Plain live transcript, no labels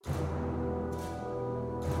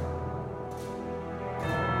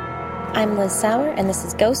I'm Liz Sauer, and this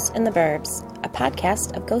is Ghosts in the Burbs, a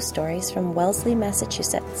podcast of ghost stories from Wellesley,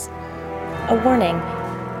 Massachusetts. A warning,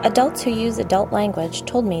 adults who use adult language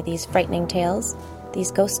told me these frightening tales,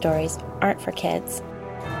 these ghost stories, aren't for kids.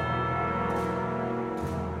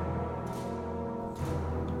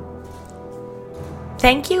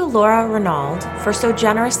 Thank you, Laura Renaud, for so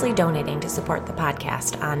generously donating to support the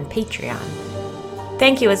podcast on Patreon.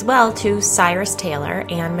 Thank you as well to Cyrus Taylor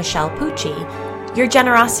and Michelle Pucci. Your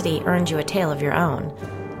generosity earned you a tale of your own.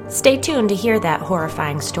 Stay tuned to hear that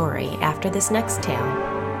horrifying story after this next tale.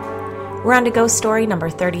 We're on to ghost story number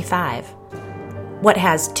 35. What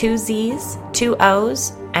has 2 Z's, 2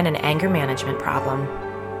 O's, and an anger management problem.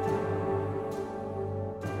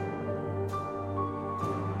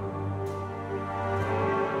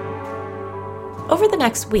 Over the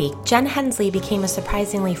next week, Jen Hensley became a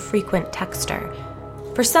surprisingly frequent texter.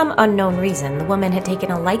 For some unknown reason, the woman had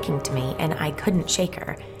taken a liking to me, and I couldn't shake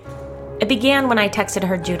her. It began when I texted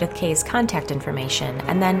her Judith Kay's contact information,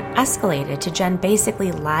 and then escalated to Jen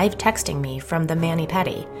basically live texting me from the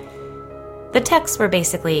mani-pedi. The texts were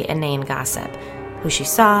basically inane gossip. Who she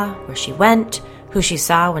saw, where she went, who she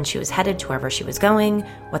saw when she was headed to wherever she was going,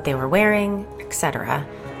 what they were wearing, etc.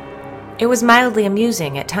 It was mildly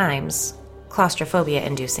amusing at times,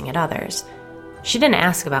 claustrophobia-inducing at others. She didn't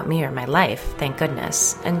ask about me or my life, thank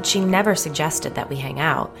goodness, and she never suggested that we hang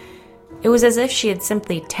out. It was as if she had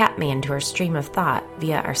simply tapped me into her stream of thought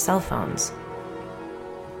via our cell phones.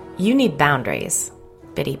 "You need boundaries,"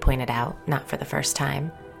 Biddy pointed out, not for the first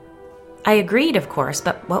time. I agreed, of course,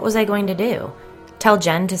 but what was I going to do? Tell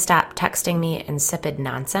Jen to stop texting me insipid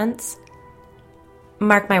nonsense?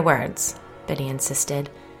 "Mark my words," Biddy insisted.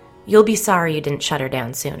 "You'll be sorry you didn't shut her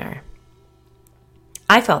down sooner."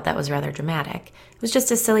 I felt that was rather dramatic. It was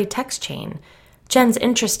just a silly text chain. Jen's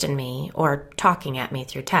interest in me, or talking at me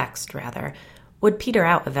through text, rather, would peter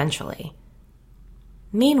out eventually.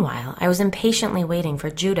 Meanwhile, I was impatiently waiting for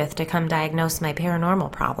Judith to come diagnose my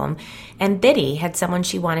paranormal problem, and Biddy had someone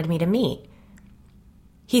she wanted me to meet.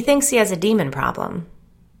 "He thinks he has a demon problem,"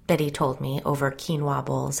 Biddy told me over quinoa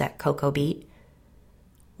bowls at Cocoa Beat.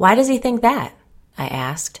 "Why does he think that?" I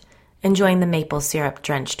asked, enjoying the maple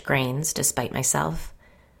syrup-drenched grains despite myself.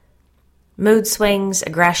 "Mood swings,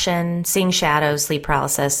 aggression, seeing shadows, sleep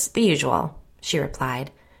paralysis, the usual," she replied.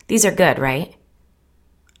 "These are good, right?"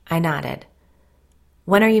 I nodded.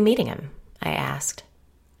 "When are you meeting him?" I asked.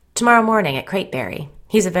 "Tomorrow morning at Crateberry.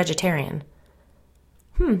 He's a vegetarian."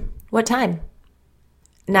 What time?"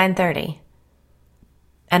 9:30.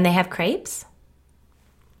 "And they have crepes?"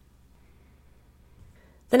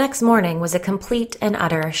 The next morning was a complete and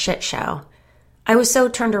utter shit show. I was so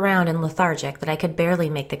turned around and lethargic that I could barely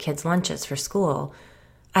make the kids' lunches for school.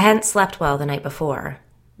 I hadn't slept well the night before.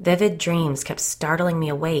 Vivid dreams kept startling me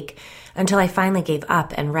awake until I finally gave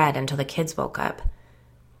up and read until the kids woke up.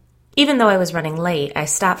 Even though I was running late, I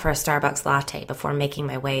stopped for a Starbucks latte before making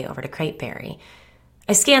my way over to Crateberry.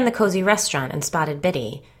 I scanned the cozy restaurant and spotted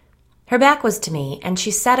Biddy. Her back was to me, and she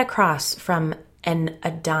sat across from an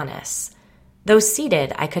Adonis. Though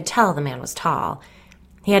seated, I could tell the man was tall.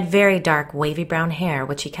 He had very dark, wavy brown hair,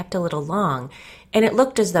 which he kept a little long, and it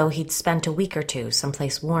looked as though he'd spent a week or two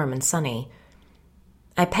someplace warm and sunny.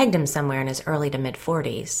 I pegged him somewhere in his early to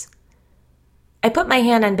mid-40s. I put my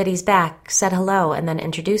hand on Biddy's back, said hello, and then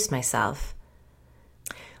introduced myself.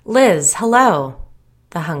 "Liz, hello,"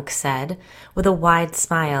 the hunk said, with a wide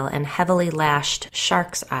smile and heavily lashed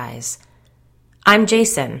shark's eyes. "I'm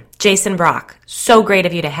Jason Brock. So great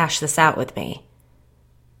of you to hash this out with me."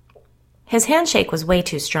 His handshake was way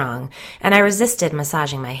too strong, and I resisted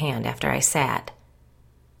massaging my hand after I sat.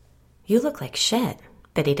 "You look like shit,"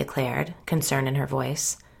 Biddy declared, concern in her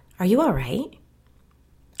voice. "Are you all right?"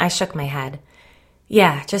 I shook my head.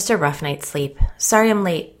 "Yeah, just a rough night's sleep. Sorry I'm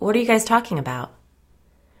late. What are you guys talking about?"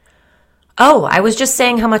 "Oh, I was just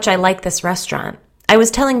saying how much I like this restaurant. I was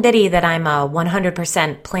telling Biddy that I'm a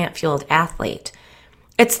 100% plant-fueled athlete.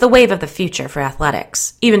 It's the wave of the future for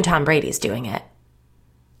athletics. Even Tom Brady's doing it."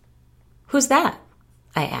 "Who's that?"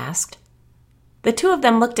 I asked. The two of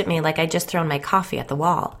them looked at me like I'd just thrown my coffee at the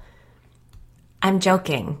wall. "I'm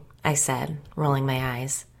joking," I said, rolling my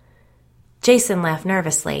eyes. Jason laughed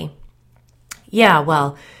nervously. "Yeah,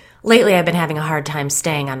 well, lately I've been having a hard time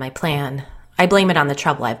staying on my plan. I blame it on the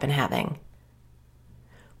trouble I've been having."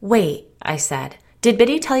 "Wait," I said. "Did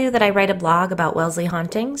Biddy tell you that I write a blog about Wellesley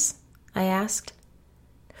hauntings?" I asked.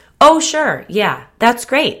 "Oh, sure, yeah, that's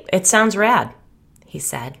great. It sounds rad," he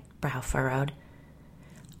said, brow furrowed.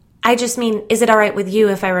 "I just mean, is it all right with you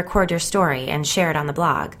if I record your story and share it on the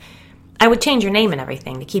blog? I would change your name and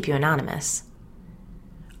everything to keep you anonymous."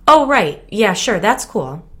 "Oh, right. Yeah, sure, that's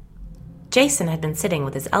cool." Jason had been sitting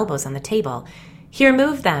with his elbows on the table. He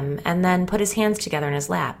removed them and then put his hands together in his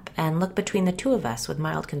lap and looked between the two of us with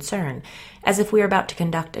mild concern, as if we were about to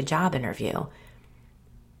conduct a job interview.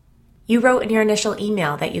 "You wrote in your initial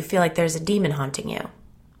email that you feel like there's a demon haunting you,"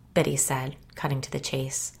 Biddy said, cutting to the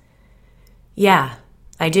chase. "Yeah,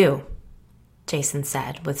 I do," Jason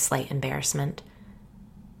said with slight embarrassment.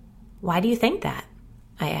 "Why do you think that?"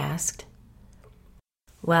 I asked.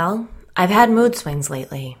 "Well, I've had mood swings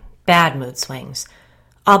lately. Bad mood swings.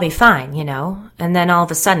 I'll be fine, and then all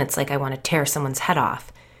of a sudden it's like I want to tear someone's head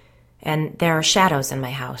off. And there are shadows in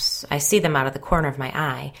my house. I see them out of the corner of my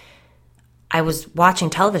eye. I was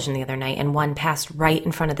watching television the other night and one passed right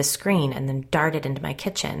in front of the screen and then darted into my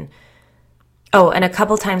kitchen. Oh, and a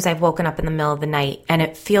couple times I've woken up in the middle of the night and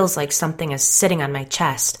it feels like something is sitting on my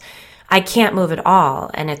chest. I can't move at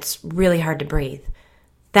all and it's really hard to breathe.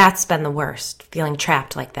 That's been the worst, feeling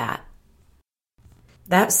trapped like that."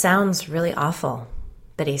 "That sounds really awful,"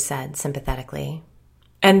 Biddy said sympathetically.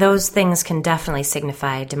 "And those things can definitely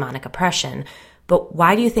signify demonic oppression, but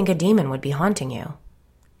why do you think a demon would be haunting you?"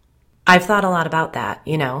 "I've thought a lot about that,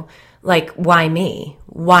 like why me?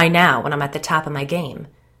 Why now when I'm at the top of my game?"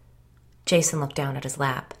 Jason looked down at his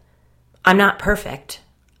lap. "I'm not perfect.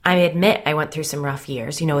 I admit I went through some rough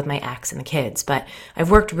years, with my ex and the kids, but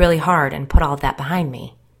I've worked really hard and put all of that behind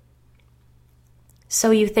me."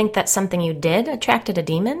 "So you think that something you did attracted a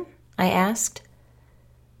demon?" I asked.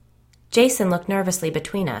 Jason looked nervously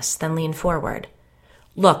between us, then leaned forward.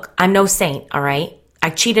 "Look, I'm no saint, all right? I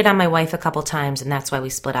cheated on my wife a couple times, and that's why we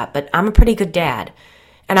split up, but I'm a pretty good dad.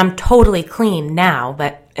 And I'm totally clean now,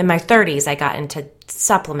 but in my 30s, I got into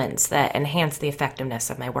supplements that enhance the effectiveness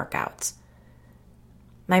of my workouts."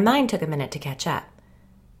 My mind took a minute to catch up.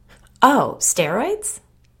 "Oh, steroids?"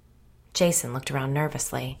 Jason looked around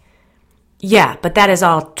nervously. "Yeah, but that is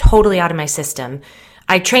all totally out of my system.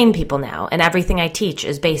 I train people now, and everything I teach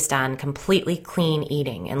is based on completely clean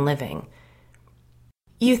eating and living."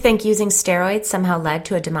 "You think using steroids somehow led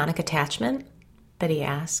to a demonic attachment?" Biddy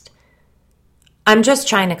asked. "I'm just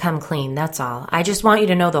trying to come clean, that's all. I just want you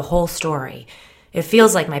to know the whole story. It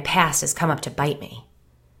feels like my past has come up to bite me."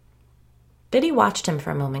 Biddy watched him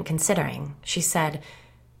for a moment, considering. She said,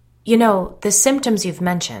 "The symptoms you've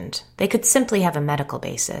mentioned, they could simply have a medical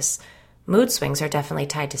basis. Mood swings are definitely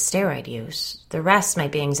tied to steroid use. The rest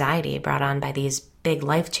might be anxiety brought on by these big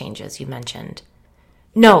life changes you mentioned."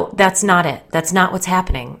 "No, that's not it. That's not what's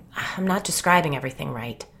happening. I'm not describing everything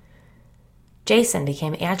right." Jason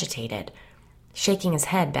became agitated, shaking his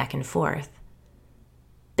head back and forth.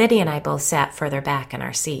 Biddy and I both sat further back in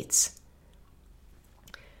our seats.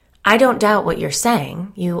 "I don't doubt what you're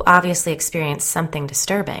saying. You obviously experienced something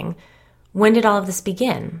disturbing. When did all of this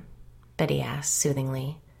begin?" Biddy asked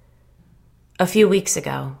soothingly. "A few weeks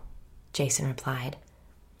ago," Jason replied.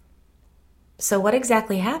 "So what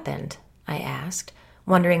exactly happened?" I asked,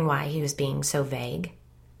 wondering why he was being so vague.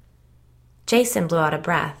 Jason blew out a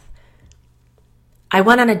breath. "I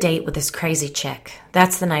went on a date with this crazy chick.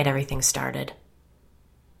 That's the night everything started."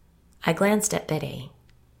 I glanced at Biddy.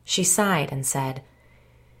 She sighed and said,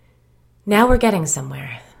 "Now we're getting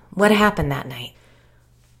somewhere. What happened that night?"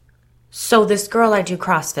 "So this girl I do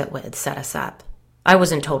CrossFit with set us up. I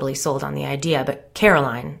wasn't totally sold on the idea, but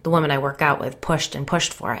Caroline, the woman I work out with, pushed and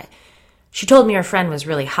pushed for it. She told me her friend was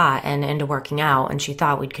really hot and into working out, and she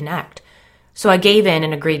thought we'd connect. So I gave in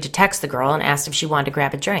and agreed to text the girl and asked if she wanted to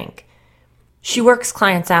grab a drink. She works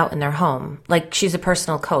clients out in their home, like she's a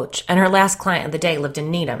personal coach, and her last client of the day lived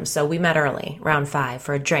in Needham, so we met early, around 5,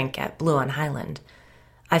 for a drink at Blue on Highland.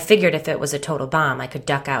 I figured if it was a total bomb, I could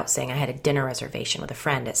duck out saying I had a dinner reservation with a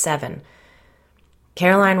friend at 7.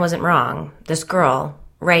 Caroline wasn't wrong. This girl,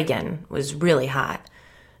 Reagan, was really hot.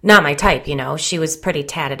 Not my type, She was pretty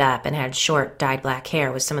tatted up and had short, dyed black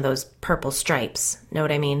hair with some of those purple stripes. Know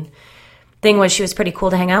what I mean? Thing was, she was pretty cool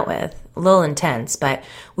to hang out with. A little intense, but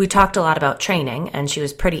we talked a lot about training, and she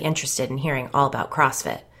was pretty interested in hearing all about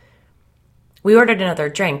CrossFit. We ordered another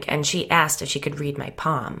drink, and she asked if she could read my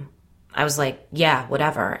palm. I was like, yeah,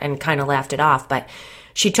 whatever, and kind of laughed it off, but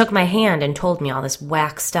she took my hand and told me all this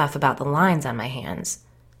whack stuff about the lines on my hands.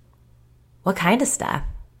 "What kind of stuff?"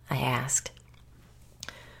 I asked.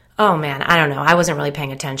 "Oh man, I don't know. I wasn't really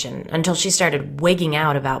paying attention until she started wigging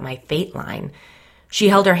out about my fate line. She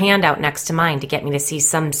held her hand out next to mine to get me to see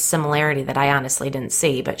some similarity that I honestly didn't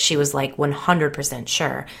see, but she was like 100%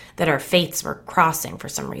 sure that our fates were crossing for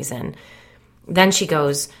some reason. Then she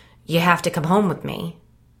goes, 'You have to come home with me.'"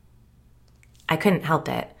 I couldn't help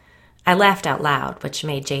it. I laughed out loud, which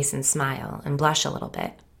made Jason smile and blush a little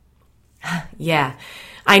bit. "Yeah,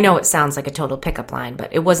 I know it sounds like a total pickup line,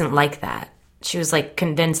 but it wasn't like that. She was like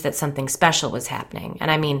convinced that something special was happening.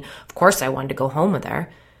 And I mean, of course I wanted to go home with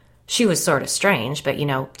her. She was sort of strange, but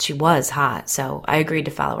she was hot, so I agreed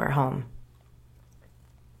to follow her home.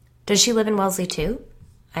 Does she live in Wellesley too?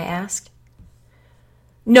 I asked.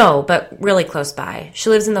 No, but really close by. She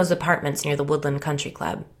lives in those apartments near the Woodland Country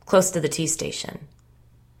Club, close to the T station.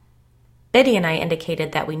 Biddy and I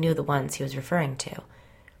indicated that we knew the ones he was referring to.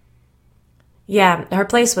 Yeah, her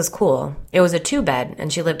place was cool. It was a 2-bed,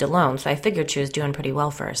 and she lived alone, so I figured she was doing pretty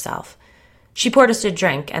well for herself. She poured us a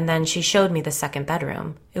drink, and then she showed me the second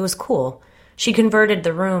bedroom. It was cool. She converted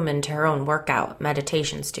the room into her own workout,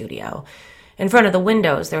 meditation studio. In front of the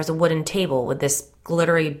windows, there was a wooden table with this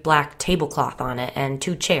glittery black tablecloth on it and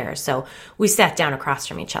 2 chairs, so we sat down across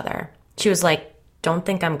from each other. She was like, "Don't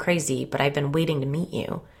think I'm crazy, but I've been waiting to meet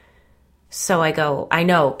you." So I go, "I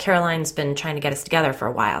know, Caroline's been trying to get us together for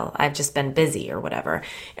a while. I've just been busy or whatever."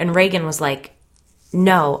 And Reagan was like,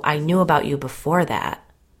 "No, I knew about you before that."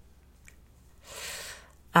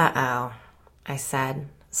 Uh-oh, I said,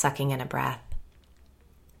 sucking in a breath.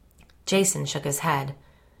 Jason shook his head.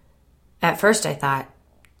 At first I thought,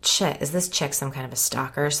 shit, is this chick some kind of a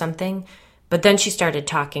stalker or something? But then she started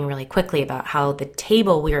talking really quickly about how the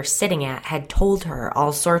table we were sitting at had told her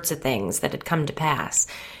all sorts of things that had come to pass,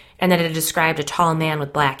 and that it had described a tall man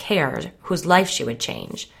with black hair whose life she would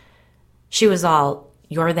change. She was all,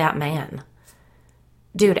 "You're that man."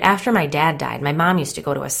 Dude, after my dad died, my mom used to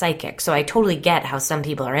go to a psychic, so I totally get how some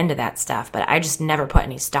people are into that stuff, but I just never put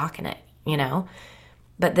any stock in it,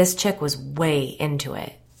 But this chick was way into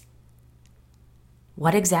it.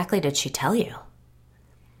 What exactly did she tell you?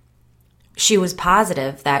 She was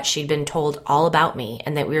positive that she'd been told all about me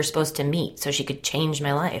and that we were supposed to meet so she could change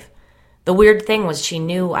my life. The weird thing was she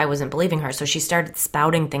knew I wasn't believing her, so she started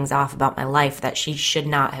spouting things off about my life that she should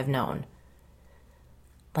not have known.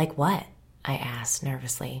 Like what? I asked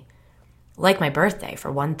nervously. Like my birthday,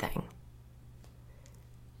 for one thing.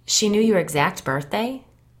 She knew your exact birthday?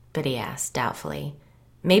 Biddy asked doubtfully.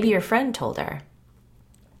 Maybe your friend told her.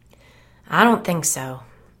 I don't think so.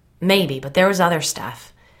 Maybe, but there was other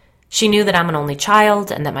stuff. She knew that I'm an only child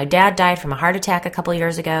and that my dad died from a heart attack a couple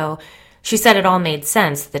years ago. She said it all made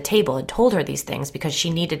sense that the table had told her these things because she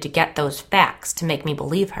needed to get those facts to make me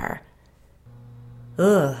believe her.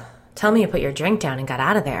 Ugh, tell me you put your drink down and got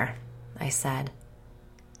out of there, I said.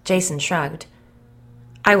 Jason shrugged.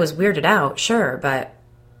 I was weirded out, sure,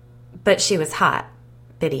 but she was hot,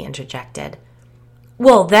 Biddy interjected.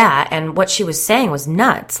 Well, that and what she was saying was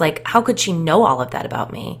nuts. Like, how could she know all of that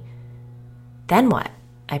about me? Then what?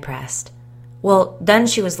 I pressed. Well, then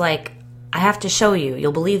she was like, I have to show you.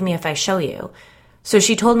 You'll believe me if I show you. So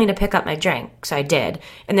she told me to pick up my drink, so I did.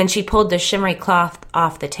 And then she pulled the shimmery cloth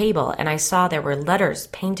off the table, and I saw there were letters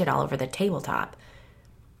painted all over the tabletop.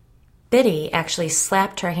 Biddy actually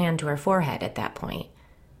slapped her hand to her forehead at that point.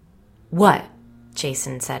 What?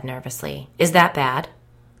 Jason said nervously. Is that bad?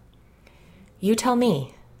 You tell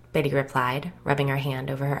me, Biddy replied, rubbing her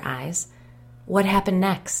hand over her eyes. What happened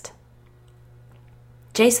next?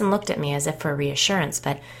 Jason looked at me as if for reassurance,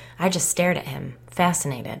 but I just stared at him,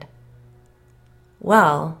 fascinated.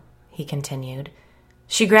 Well, he continued,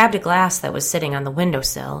 she grabbed a glass that was sitting on the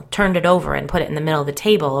windowsill, turned it over, and put it in the middle of the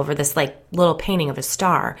table over this, little painting of a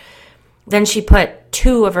star. Then she put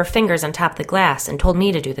 2 of her fingers on top of the glass and told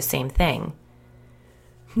me to do the same thing.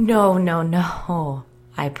 No,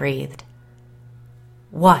 I breathed.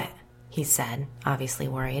 What? He said, obviously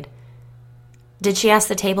worried. Did she ask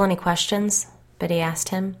the table any questions? Biddy asked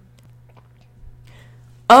him.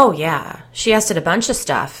 Oh, yeah. She asked it a bunch of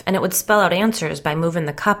stuff, and it would spell out answers by moving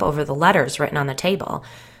the cup over the letters written on the table.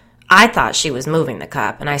 I thought she was moving the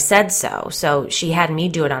cup, and I said so she had me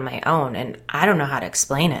do it on my own, and I don't know how to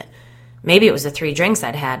explain it. Maybe it was the 3 drinks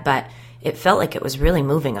I'd had, but it felt like it was really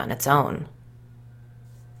moving on its own.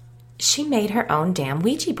 She made her own damn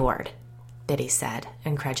Ouija board, Biddy said,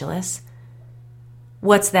 incredulous.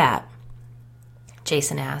 What's that?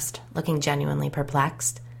 Jason asked, looking genuinely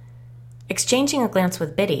perplexed. Exchanging a glance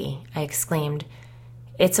with Biddy, I exclaimed,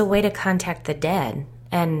 It's a way to contact the dead,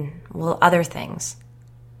 and, other things.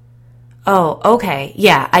 Oh, okay,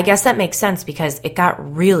 yeah, I guess that makes sense because it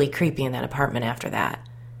got really creepy in that apartment after that.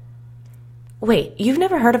 Wait, you've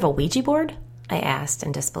never heard of a Ouija board? I asked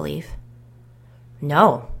in disbelief.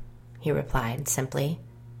 No, he replied simply.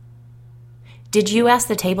 Did you ask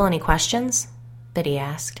the table any questions? Biddy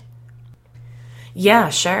asked. Yeah,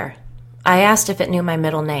 sure. I asked if it knew my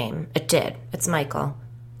middle name. It did. It's Michael,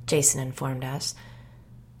 Jason informed us.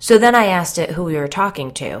 So then I asked it who we were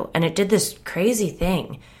talking to, and it did this crazy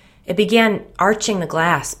thing. It began arching the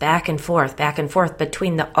glass back and forth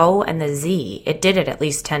between the O and the Z. It did it at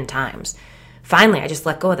least 10 times. Finally, I just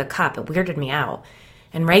let go of the cup. It weirded me out.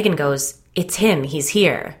 And Reagan goes, "It's him. He's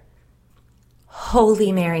here."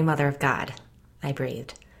 "Holy Mary, Mother of God," I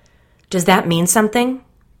breathed. "Does that mean something?"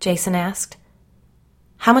 Jason asked.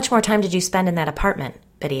 "How much more time did you spend in that apartment?"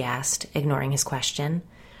 Biddy asked, ignoring his question.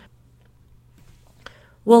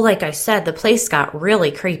 "Well, like I said, the place got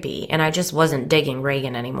really creepy, and I just wasn't digging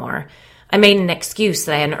Reagan anymore. I made an excuse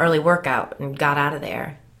that I had an early workout and got out of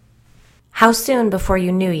there." "How soon before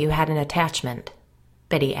you knew you had an attachment?"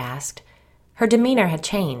 Biddy asked. Her demeanor had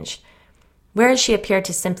changed. Whereas she appeared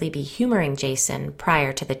to simply be humoring Jason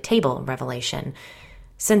prior to the table revelation,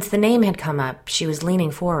 since the name had come up, she was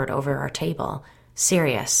leaning forward over our table,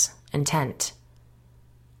 serious, intent.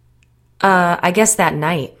 I guess that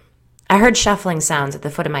night. I heard shuffling sounds at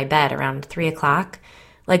the foot of my bed around 3 o'clock,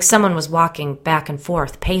 like someone was walking back and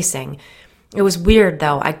forth, pacing. It was weird,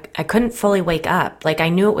 though. I couldn't fully wake up. Like I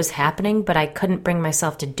knew it was happening, but I couldn't bring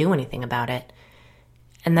myself to do anything about it.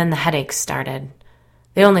 And then the headaches started.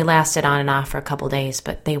 They only lasted on and off for a couple days,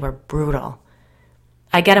 but they were brutal.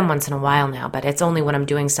 I get them once in a while now, but it's only when I'm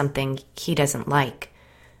doing something he doesn't like.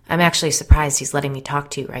 I'm actually surprised he's letting me talk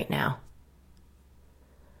to you right now.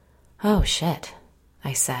 "Oh, shit,"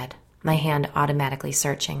 I said, my hand automatically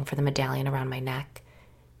searching for the medallion around my neck.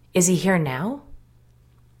 "Is he here now?"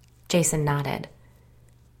 Jason nodded.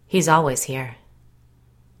 "He's always here."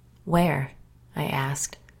 "Where?" I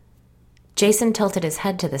asked. Jason tilted his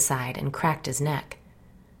head to the side and cracked his neck.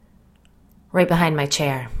 "Right behind my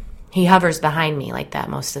chair. He hovers behind me like that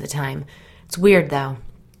most of the time. It's weird, though.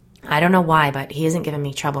 I don't know why, but he isn't giving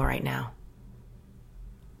me trouble right now."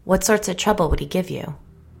 "What sorts of trouble would he give you?"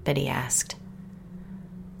 Biddy asked.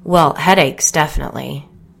 "Well, headaches, definitely.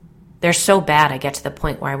 They're so bad I get to the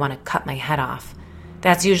point where I want to cut my head off.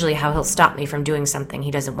 That's usually how he'll stop me from doing something he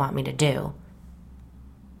doesn't want me to do."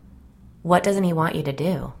 "What doesn't he want you to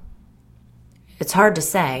do?" "It's hard to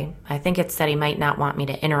say. I think it's that he might not want me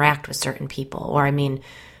to interact with certain people, or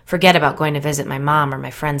forget about going to visit my mom or my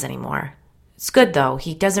friends anymore. It's good, though.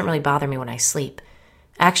 He doesn't really bother me when I sleep.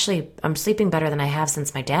 Actually, I'm sleeping better than I have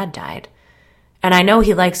since my dad died. And I know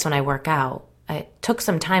he likes when I work out. It took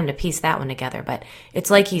some time to piece that one together, but it's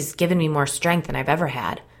like he's given me more strength than I've ever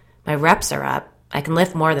had. My reps are up. I can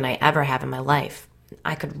lift more than I ever have in my life.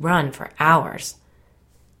 I could run for hours."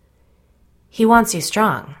 "He wants you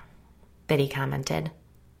strong," Biddy commented.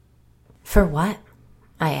 "For what?"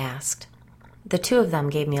 I asked. The two of them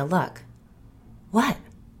gave me a look. "What?"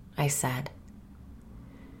 I said.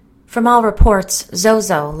 "From all reports,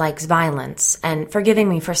 Zozo likes violence, and forgiving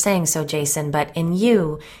me for saying so, Jason, but in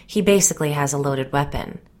you, he basically has a loaded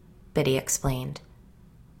weapon," Biddy explained.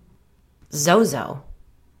 "Zozo?"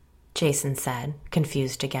 Jason said,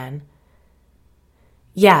 confused again.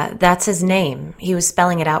 "Yeah, that's his name. He was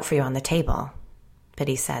spelling it out for you on the table,"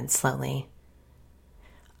 Biddy said slowly.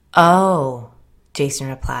 "Oh," Jason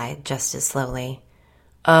replied just as slowly.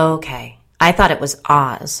 "Okay, I thought it was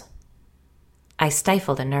Oz." I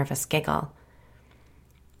stifled a nervous giggle.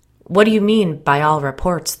 "What do you mean by all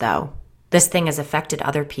reports, though? This thing has affected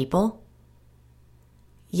other people?"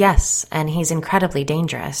 "Yes, and he's incredibly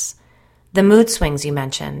dangerous. The mood swings you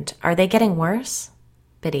mentioned, are they getting worse?"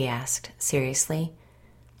 Biddy asked, seriously.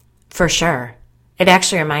 "For sure. It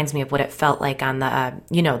actually reminds me of what it felt like on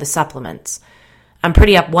the supplements. I'm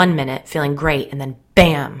pretty up 1 minute, feeling great, and then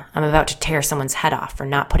bam, I'm about to tear someone's head off for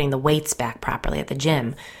not putting the weights back properly at the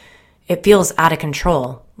gym. It feels out of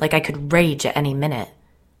control, like I could rage at any minute."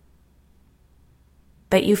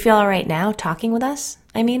 "But you feel all right now, talking with us,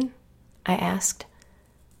 I asked.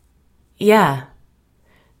 "Yeah.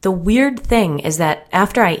 The weird thing is that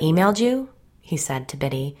after I emailed you," he said to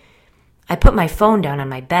Biddy, "I put my phone down on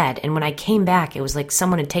my bed, and when I came back, it was like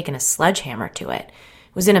someone had taken a sledgehammer to it.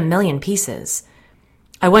 It was in a million pieces.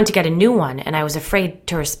 I went to get a new one, and I was afraid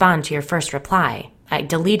to respond to your first reply. I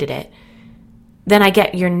deleted it. Then I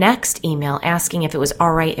get your next email asking if it was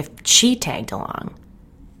all right if she tagged along."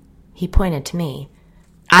 He pointed to me.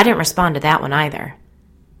 "I didn't respond to that one either.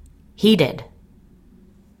 He did."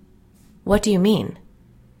 "What do you mean?"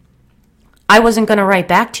 "I wasn't going to write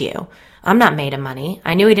back to you. I'm not made of money.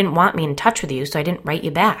 I knew he didn't want me in touch with you, so I didn't write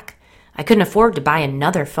you back. I couldn't afford to buy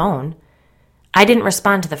another phone. I didn't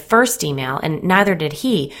respond to the first email, and neither did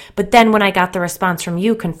he, but then when I got the response from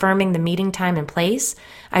you confirming the meeting time and place,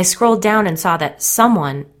 I scrolled down and saw that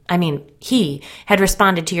he had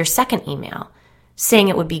responded to your second email, saying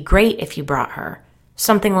it would be great if you brought her.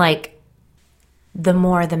 Something like, 'The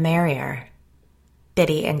more the merrier,'"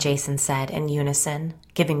 Biddy and Jason said in unison,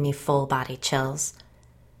 giving me full body chills.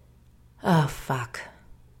 "Oh, fuck,"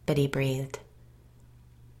 Biddy breathed.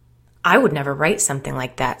 "I would never write something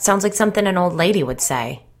like that. Sounds like something an old lady would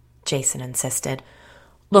say," Jason insisted.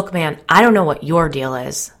 Look, man, I don't know what your deal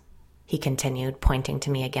is, he continued, pointing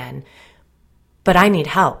to me again. But I need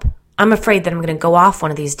help. I'm afraid that I'm going to go off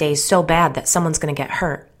one of these days so bad that someone's going to get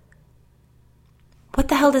hurt. What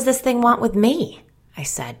the hell does this thing want with me? I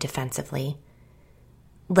said defensively.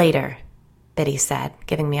 Later, Biddy said,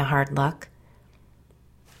 giving me a hard look.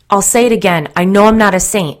 I'll say it again. I know I'm not a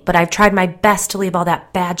saint, but I've tried my best to leave all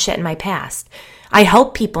that bad shit in my past. I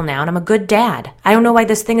help people now, and I'm a good dad. I don't know why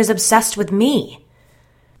this thing is obsessed with me.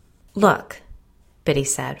 Look, Biddy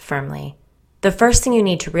said firmly, the first thing you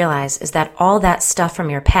need to realize is that all that stuff from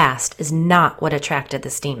your past is not what attracted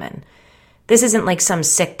this demon. This isn't like some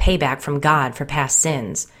sick payback from God for past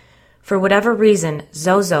sins. For whatever reason,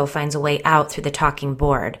 Zozo finds a way out through the talking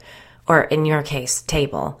board, or in your case,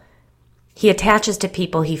 table. He attaches to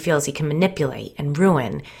people he feels he can manipulate and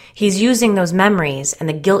ruin. He's using those memories and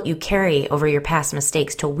the guilt you carry over your past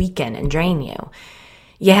mistakes to weaken and drain you.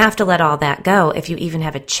 You have to let all that go if you even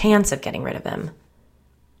have a chance of getting rid of him.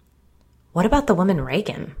 What about the woman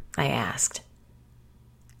Reagan? I asked.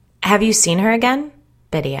 Have you seen her again?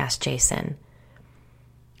 Biddy asked Jason.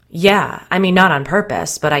 Yeah, I mean, not on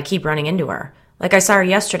purpose, but I keep running into her. Like I saw her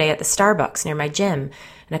yesterday at the Starbucks near my gym,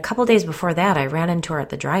 and a couple days before that I ran into her at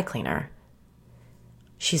the dry cleaner.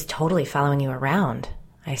 She's totally following you around,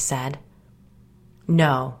 I said.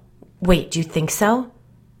 No. Wait, do you think so?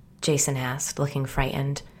 Jason asked, looking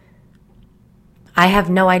frightened. I have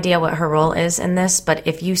no idea what her role is in this, but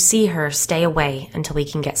if you see her, stay away until we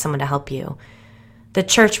can get someone to help you. The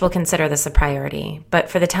church will consider this a priority, but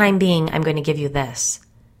for the time being, I'm going to give you this.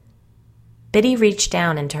 Biddy reached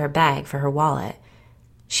down into her bag for her wallet.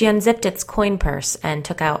 She unzipped its coin purse and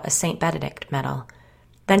took out a St. Benedict medal.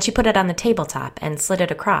 Then she put it on the tabletop and slid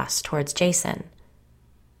it across towards Jason.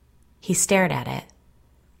 He stared at it.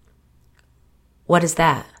 What is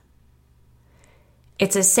that?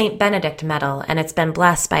 It's a St. Benedict medal, and it's been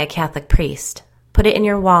blessed by a Catholic priest. Put it in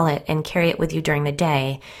your wallet and carry it with you during the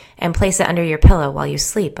day, and place it under your pillow while you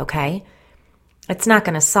sleep, okay? It's not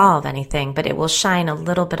going to solve anything, but it will shine a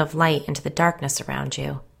little bit of light into the darkness around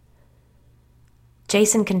you.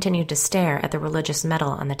 Jason continued to stare at the religious medal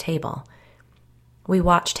on the table. We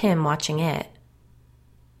watched him watching it.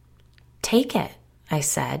 Take it, I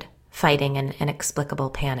said, fighting an inexplicable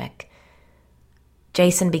panic.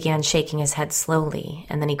 Jason began shaking his head slowly,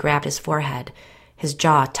 and then he grabbed his forehead, his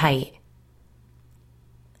jaw tight.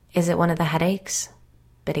 Is it one of the headaches?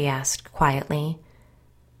 Biddy asked quietly.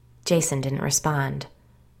 Jason didn't respond.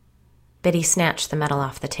 Biddy snatched the medal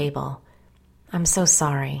off the table. I'm so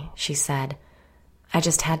sorry, she said. I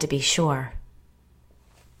just had to be sure.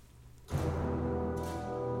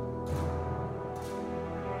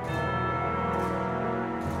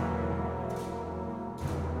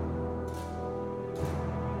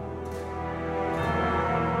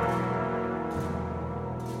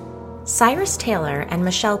 Cyrus Taylor and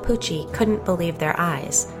Michelle Pucci couldn't believe their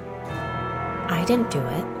eyes. I didn't do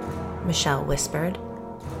it, Michelle whispered.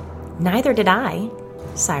 Neither did I,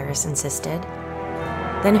 Cyrus insisted.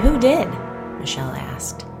 Then who did? Michelle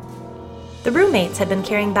asked. The roommates had been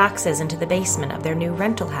carrying boxes into the basement of their new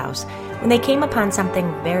rental house when they came upon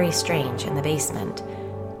something very strange in the basement.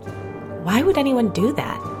 Why would anyone do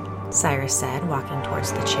that? Cyrus said, walking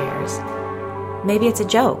towards the chairs. Maybe it's a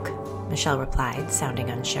joke, Michelle replied, sounding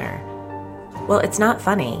unsure. Well, it's not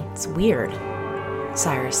funny. It's weird,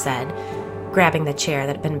 Cyrus said, grabbing the chair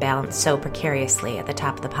that had been balanced so precariously at the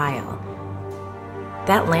top of the pile.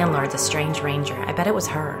 That landlord's a strange ranger. I bet it was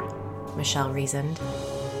her, Michelle reasoned.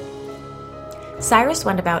 Cyrus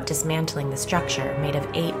went about dismantling the structure made of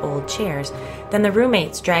 8 old chairs. Then the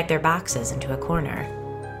roommates dragged their boxes into a corner.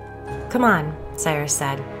 Come on, Cyrus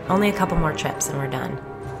said. Only a couple more trips and we're done.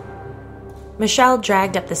 Michelle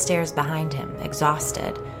dragged up the stairs behind him,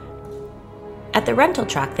 exhausted. At the rental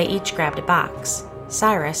truck, they each grabbed a box.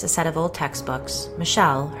 Cyrus, a set of old textbooks.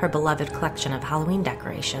 Michelle, her beloved collection of Halloween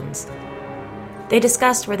decorations. They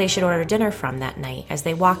discussed where they should order dinner from that night as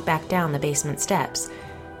they walked back down the basement steps.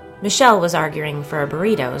 Michelle was arguing for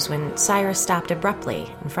burritos when Cyrus stopped abruptly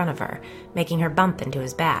in front of her, making her bump into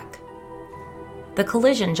his back. The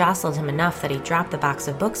collision jostled him enough that he dropped the box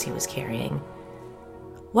of books he was carrying.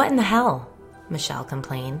 What in the hell? Michelle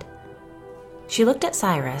complained. She looked at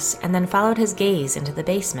Cyrus and then followed his gaze into the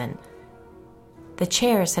basement. The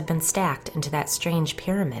chairs had been stacked into that strange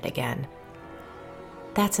pyramid again.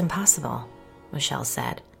 That's impossible, Michelle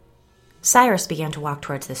said. Cyrus began to walk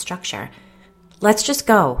towards the structure. Let's just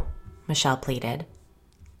go, Michelle pleaded.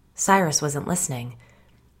 Cyrus wasn't listening.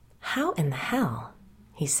 How in the hell?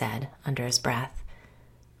 He said under his breath.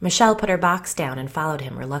 Michelle put her box down and followed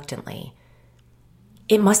him reluctantly.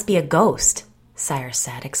 It must be a ghost, Cyrus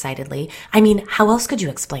said excitedly. I mean, how else could you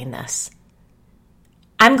explain this?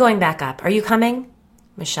 I'm going back up. Are you coming?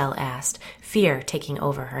 Michelle asked, fear taking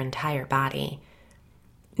over her entire body.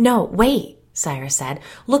 No, wait, Cyrus said.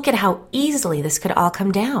 Look at how easily this could all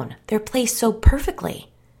come down. They're placed so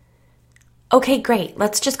perfectly. Okay, great.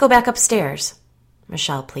 Let's just go back upstairs,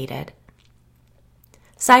 Michelle pleaded.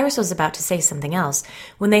 Cyrus was about to say something else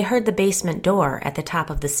when they heard the basement door at the top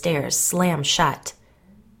of the stairs slam shut.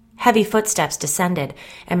 Heavy footsteps descended,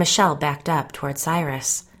 and Michelle backed up toward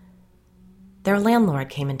Cyrus. Their landlord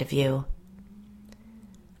came into view.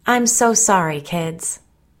 I'm so sorry, kids,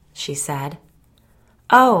 she said.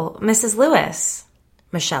 Oh, Mrs. Lewis,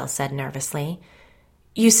 Michelle said nervously.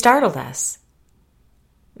 You startled us.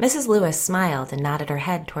 Mrs. Lewis smiled and nodded her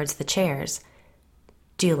head towards the chairs.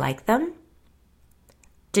 Do you like them?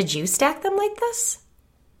 Did you stack them like this?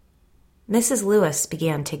 Mrs. Lewis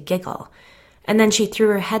began to giggle, and then she threw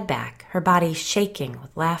her head back, her body shaking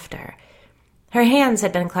with laughter. Her hands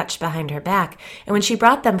had been clutched behind her back, and when she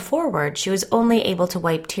brought them forward, she was only able to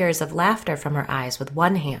wipe tears of laughter from her eyes with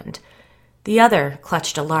one hand. The other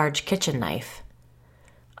clutched a large kitchen knife.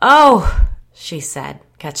 Oh, she said,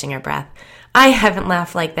 catching her breath, I haven't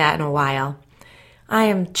laughed like that in a while. I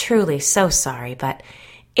am truly so sorry, but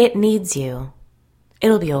it needs you.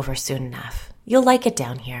 It'll be over soon enough. You'll like it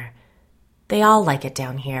down here. They all like it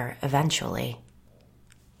down here eventually.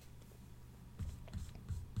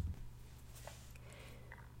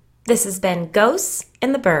 This has been Ghosts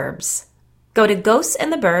in the Burbs. Go to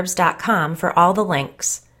ghostsandtheburbs.com for all the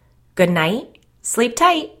links. Good night, sleep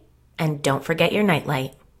tight, and don't forget your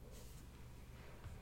nightlight.